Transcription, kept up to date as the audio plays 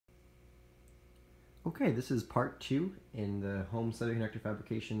Okay, this is part 2 in the home semiconductor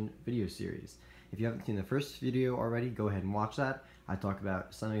fabrication video series. If you haven't seen the first video already, go ahead and watch that. I talk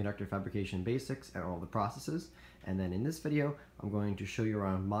about semiconductor fabrication basics and all the processes. And then in this video, I'm going to show you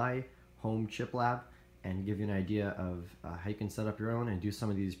around my home chip lab and give you an idea of how you can set up your own and do some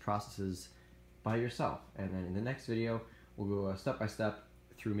of these processes by yourself. And then in the next video, we'll go step by step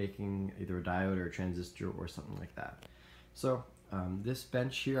through making either a diode or a transistor or something like that. So this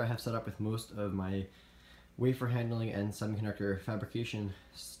bench here I have set up with most of my wafer handling and semiconductor fabrication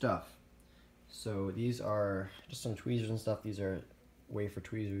stuff. So these are just some tweezers and stuff. These are wafer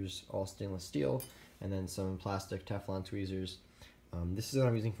tweezers, all stainless steel, and then some plastic Teflon tweezers. This is what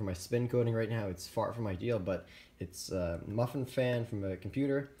I'm using for my spin coating right now. It's far from ideal, but it's a muffin fan from a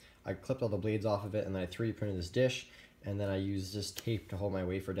computer. I clipped all the blades off of it, and then I 3D printed this dish, and then I used this tape to hold my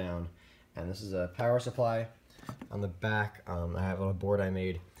wafer down. And this is a power supply. On the back, I have a little board I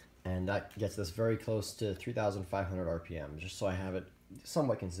made, and that gets this very close to 3,500 RPM, just so I have it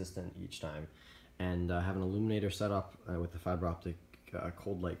somewhat consistent each time. And I have an illuminator set up with the fiber optic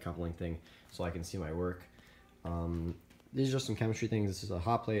cold light coupling thing, so I can see my work. These are just some chemistry things. This is a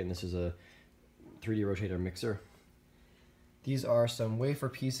hot plate, and this is a 3D rotator mixer. These are some wafer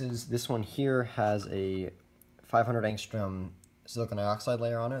pieces. This one here has a 500 angstrom silicon dioxide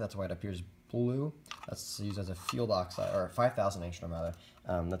layer on it. That's why it appears blue. That's used as a field oxide, or 5,000 angstrom rather.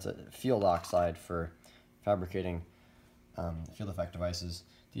 That's a field oxide for fabricating field effect devices.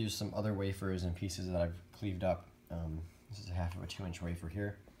 These are some other wafers and pieces that I've cleaved up. This is a half of a 2-inch wafer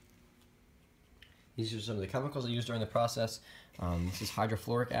here. These are some of the chemicals I used during the process. This is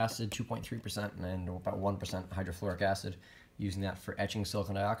hydrofluoric acid, 2.3%, and about 1% hydrofluoric acid. Using that for etching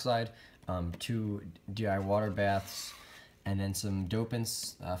silicon dioxide. 2 DI water baths, and then some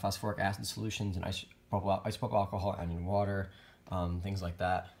dopants, phosphoric acid solutions, and isopropyl alcohol, water, things like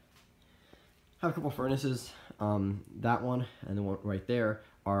that. I have a couple furnaces. That one and the one right there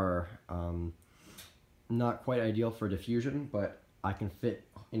are not quite ideal for diffusion, but I can fit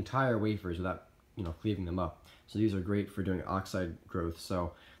entire wafers without cleaving them up. So these are great for doing oxide growth.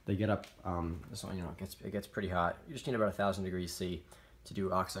 So they get up. This one, it gets pretty hot. You just need about 1,000 degrees C to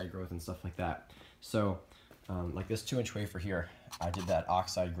do oxide growth and stuff like that. So like this 2-inch wafer here, I did that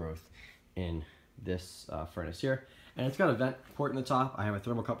oxide growth in this furnace here, and it's got a vent port in the top. I have a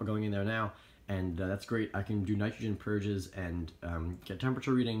thermocouple going in there now, and that's great. I can do nitrogen purges and get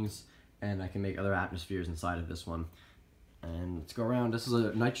temperature readings, and I can make other atmospheres inside of this one. And let's go around. This is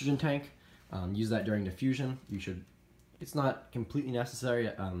a nitrogen tank. Use that during diffusion. It's not completely necessary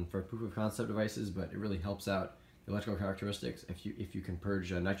for proof of concept devices, but it really helps out the electrical characteristics if you can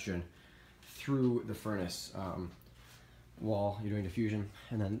purge nitrogen through the furnace while you're doing diffusion.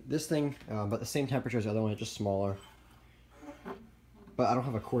 And then this thing, about the same temperature as the other one, just smaller. But I don't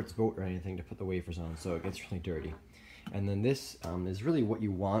have a quartz boat or anything to put the wafers on, so it gets really dirty. And then this is really what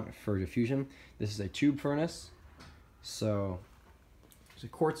you want for diffusion. This is a tube furnace. So there's a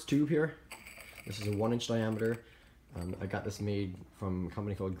quartz tube here. This is a 1-inch diameter. I got this made from a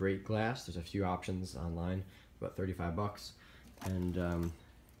company called Great Glass. There's a few options online, about 35 bucks. And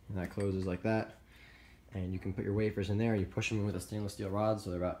that closes like that. And you can put your wafers in there. You push them in with a stainless steel rod, so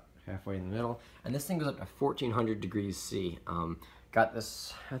they're about halfway in the middle. And this thing goes up to 1,400 degrees C. Got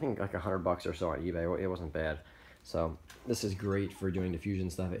this, I think, like 100 bucks or so on eBay. It wasn't bad. So this is great for doing diffusion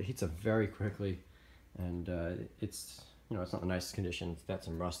stuff. It heats up very quickly, and it's it's not the nicest condition. It's got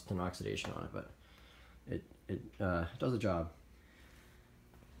some rust and oxidation on it, but it does the job.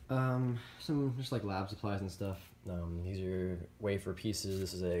 Some just like lab supplies and stuff. These are wafer pieces.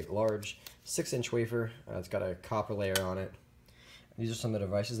 This is a large 6-inch wafer. It's got a copper layer on it. These are some of the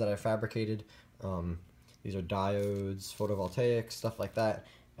devices that I fabricated. These are diodes, photovoltaics, stuff like that.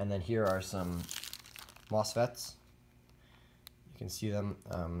 And then here are some Mosfets. You can see them.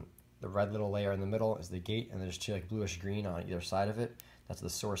 The red little layer in the middle is the gate, and there's 2 like bluish green on either side of it. That's the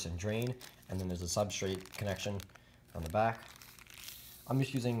source and drain. And then there's a substrate connection on the back. I'm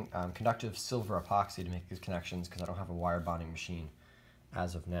just using conductive silver epoxy to make these connections because I don't have a wire bonding machine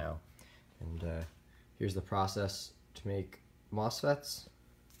as of now. And here's the process to make Mosfets.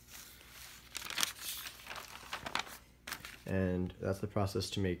 And that's the process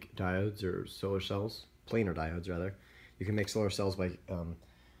to make diodes or solar cells, planar diodes rather. You can make solar cells by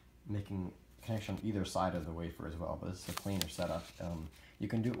making connection on either side of the wafer as well, but this is a planar setup. You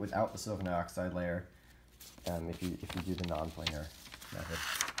can do it without the silicon dioxide layer if you do the non-planar method.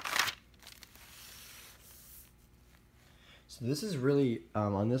 So this is really,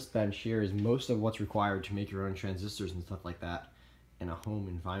 on this bench here, is most of what's required to make your own transistors and stuff like that in a home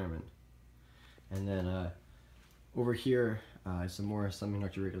environment. And then over here, Some more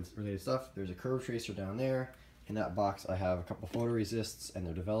semiconductor related stuff. There's a curve tracer down there. In that box I have a couple photoresists and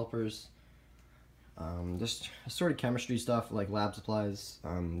their developers. Just assorted chemistry stuff like lab supplies.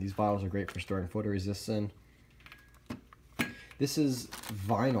 These bottles are great for storing photoresists in. This is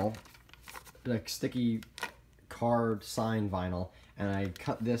vinyl, like sticky card sign vinyl, and I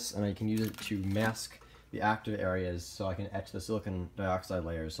cut this and I can use it to mask the active areas so I can etch the silicon dioxide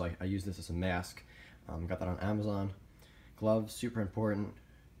layers. So I use this as a mask. Got that on Amazon. Gloves, super important.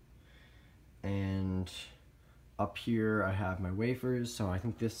 And up here I have my wafers. So I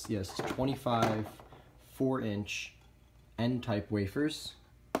think this, yes, 25 4-inch N-type wafers.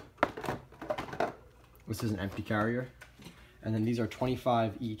 This is an empty carrier. And then these are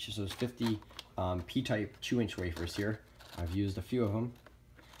 25 each, so it's 50 P-type 2-inch wafers here. I've used a few of them.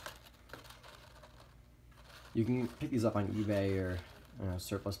 You can pick these up on eBay or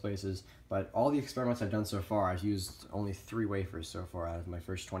surplus places, but all the experiments I've done so far, I've used only 3 wafers so far out of my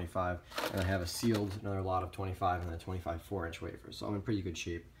first 25, and I have a sealed another lot of 25 and a 25 4-inch wafers, so I'm in pretty good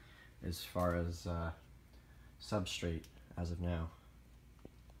shape as far as substrate as of now.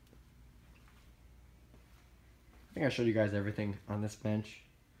 I think I showed you guys everything on this bench.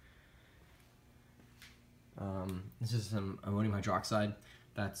 This is some ammonium hydroxide.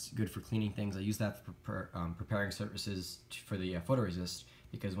 That's good for cleaning things. I use that for preparing surfaces for the photoresist,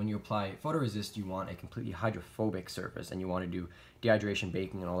 because when you apply photoresist, you want a completely hydrophobic surface, and you want to do dehydration,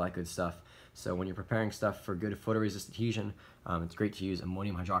 baking, and all that good stuff. So when you're preparing stuff for good photoresist adhesion, it's great to use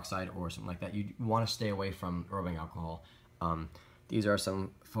ammonium hydroxide or something like that. You want to stay away from rubbing alcohol. These are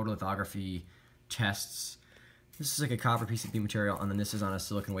some photolithography tests. This is like a copper PCB material, and then this is on a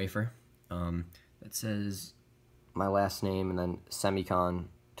silicon wafer. That says my last name and then Semicon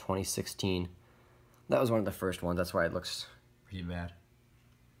 2016. That was one of the first ones, that's why it looks pretty bad.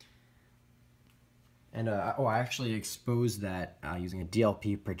 And I actually exposed that using a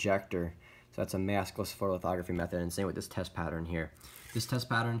DLP projector. So that's a maskless photolithography method, and same with this test pattern here. This test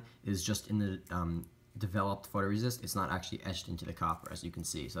pattern is just in the developed photoresist. It's not actually etched into the copper, as you can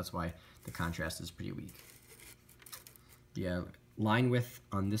see, so that's why the contrast is pretty weak. The line width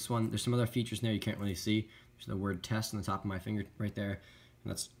on this one, there's some other features in there you can't really see. There's the word test on the top of my finger right there,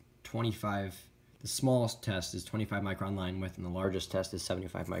 and that's 25. The smallest test is 25 micron line width, and the largest test is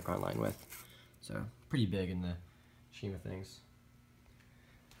 75 micron line width. So pretty big in the scheme of things.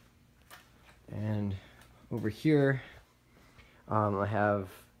 And over here, I have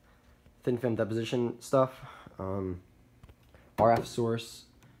thin film deposition stuff, RF source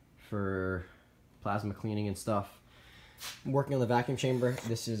for plasma cleaning and stuff. I'm working on the vacuum chamber.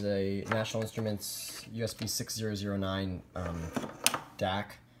 This is a National Instruments USB 6009 DAC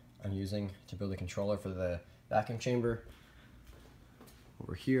I'm using to build a controller for the vacuum chamber.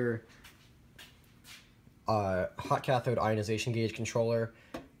 Over here, hot cathode ionization gauge controller,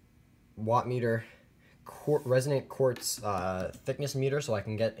 watt meter, resonant quartz thickness meter, so I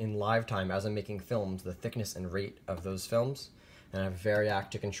can get in live time as I'm making films the thickness and rate of those films. And I have Variac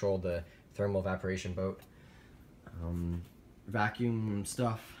to control the thermal evaporation boat. Vacuum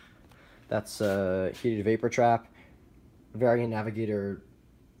stuff. That's heated vapor trap, Variant Navigator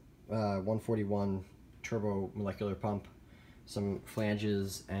 141 turbo molecular pump, some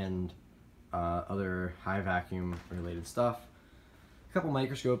flanges, and other high vacuum related stuff. A couple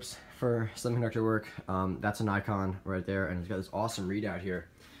microscopes for semiconductor work. That's a Nikon right there, and it's got this awesome readout here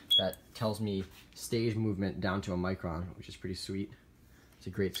that tells me stage movement down to a micron, which is pretty sweet. It's a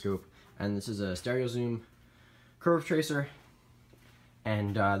great scope. And this is a stereo zoom curve tracer,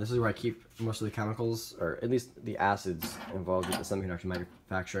 and this is where I keep most of the chemicals, or at least the acids involved with the semiconductor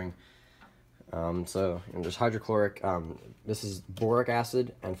manufacturing. So there's hydrochloric, this is boric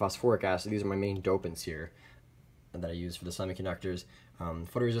acid and phosphoric acid. These are my main dopants here that I use for the semiconductors.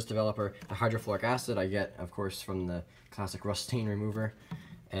 Photoresist developer, the hydrofluoric acid I get, of course, from the classic rust stain remover,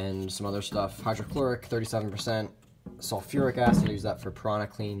 and some other stuff. Hydrochloric, 37%. Sulfuric acid, I use that for piranha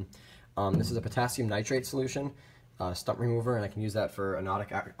clean. This is a potassium nitrate solution, stump remover, and I can use that for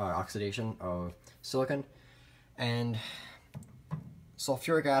anodic oxidation of silicon. And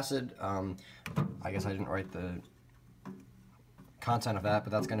sulfuric acid, I guess I didn't write the content of that,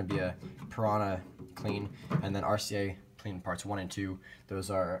 but that's going to be a piranha clean. And then RCA clean parts 1 and 2,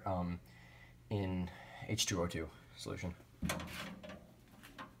 those are in H2O2 solution.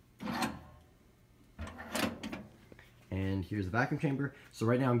 And here's the vacuum chamber. So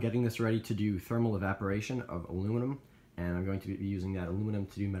right now I'm getting this ready to do thermal evaporation of aluminum, and I'm going to be using that aluminum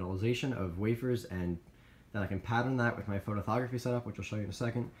to do metallization of wafers, and then I can pattern that with my photolithography setup, which I'll show you in a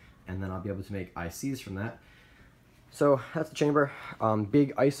second, and then I'll be able to make ICs from that. So that's the chamber.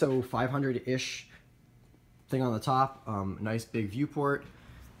 Big ISO 500-ish thing on the top, nice big viewport,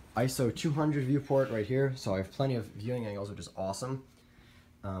 ISO 200 viewport right here, so I have plenty of viewing angles, which is awesome.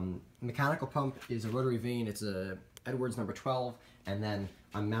 Mechanical pump is a rotary vane. It's a Edwards number 12, and then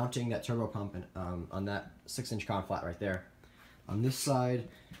I'm mounting that turbo pump on that 6-inch conflat right there. On this side,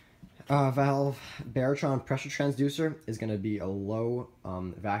 valve baritone pressure transducer is going to be a low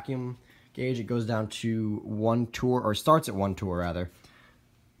vacuum gauge. It goes down to 1 torr, or starts at 1 torr rather,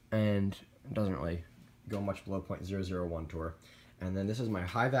 and it doesn't really go much below 0.001 torr. And then this is my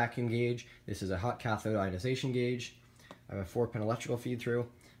high vacuum gauge. This is a hot cathode ionization gauge. I have a 4-pin electrical feed through,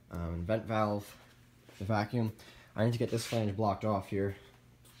 vent valve, the vacuum. I need to get this flange blocked off here.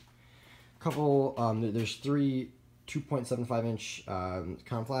 There's 3 2.75-inch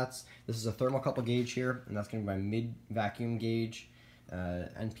conflats. This is a thermocouple gauge here, and that's going to be my mid vacuum gauge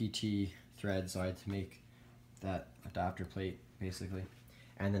NPT thread, so I had to make that adapter plate basically.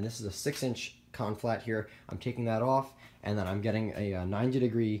 And then this is a 6-inch conflat here. I'm taking that off, and then I'm getting a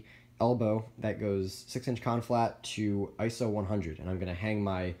 90-degree elbow that goes 6-inch conflat to ISO 100, and I'm going to hang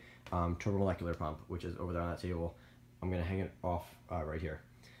my turbomolecular pump, which is over there on that table. I'm going to hang it off right here,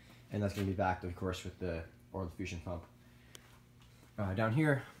 and that's going to be backed, of course, with the oil diffusion pump. Down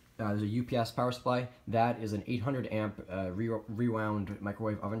here, there's a UPS power supply. That is an 800 amp rewound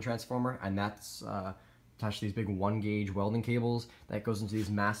microwave oven transformer, and that's attached to these big 1-gauge welding cables that goes into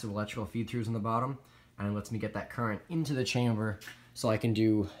these massive electrical feed-throughs on the bottom, and lets me get that current into the chamber so I can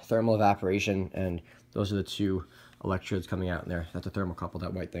do thermal evaporation, and those are the 2 electrodes coming out in there. That's a thermocouple,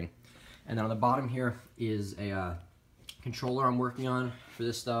 that white thing. And then on the bottom here is a controller I'm working on for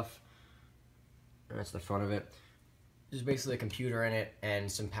this stuff. And that's the front of it. There's basically a computer in it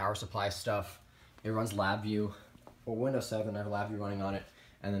and some power supply stuff. It runs LabVIEW, or Windows 7, I have LabVIEW running on it.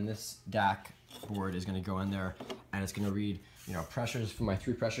 And then this DAC board is going to go in there, and it's going to read, you know, pressures from my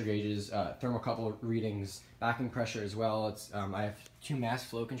 3 pressure gauges, thermocouple readings, backing pressure as well. It's I have 2 mass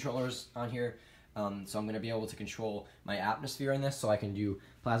flow controllers on here, so I'm going to be able to control my atmosphere in this, so I can do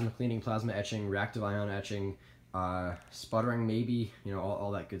plasma cleaning, plasma etching, reactive ion etching, sputtering maybe, you know,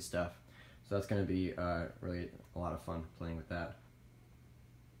 all that good stuff. So that's going to be really a lot of fun playing with that.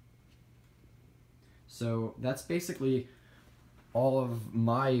 So that's basically all of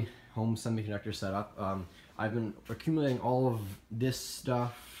my home semiconductor setup. I've been accumulating all of this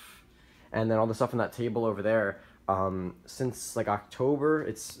stuff and then all the stuff on that table over there since like October.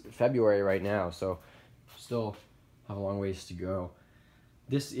 It's February right now, so still have a long ways to go.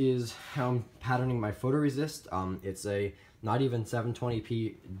 This is how I'm patterning my photoresist. It's a not even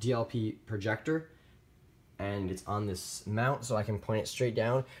 720p DLP projector, and it's on this mount so I can point it straight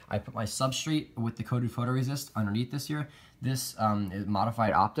down. I put my substrate with the coated photoresist underneath this here. This is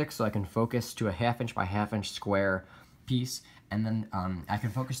modified optics, so I can focus to a 1/2 inch by 1/2 inch square piece, and then I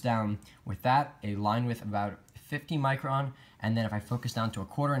can focus down with that, a line width about 50 micron, and then if I focus down to a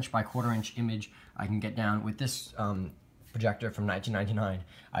 1/4 inch by 1/4 inch image, I can get down with this projector from 1999,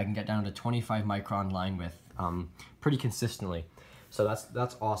 I can get down to 25 micron line width pretty consistently. So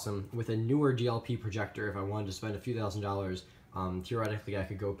that's awesome. With a newer DLP projector, if I wanted to spend a few $1,000s, theoretically I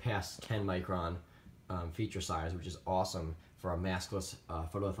could go past 10 micron feature size, which is awesome for a maskless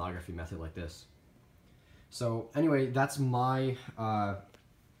photolithography method like this. So anyway, that's my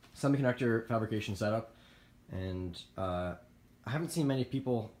semiconductor fabrication setup, and I haven't seen many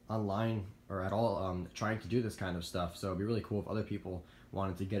people online or at all trying to do this kind of stuff, so it'd be really cool if other people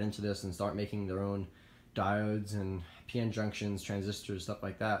wanted to get into this and start making their own diodes and PN junctions, transistors, stuff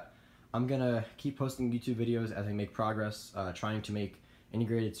like that. I'm gonna keep posting YouTube videos as I make progress, trying to make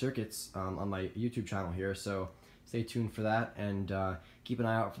integrated circuits on my YouTube channel here, so stay tuned for that, and keep an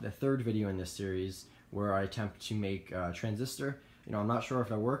eye out for the 3rd video in this series where I attempt to make a transistor. You know, I'm not sure if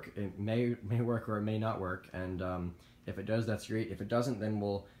it'll work. It may work or it may not work, and if it does, that's great. If it doesn't, then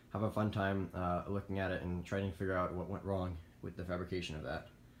we'll have a fun time looking at it and trying to figure out what went wrong with the fabrication of that.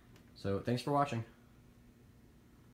 So thanks for watching.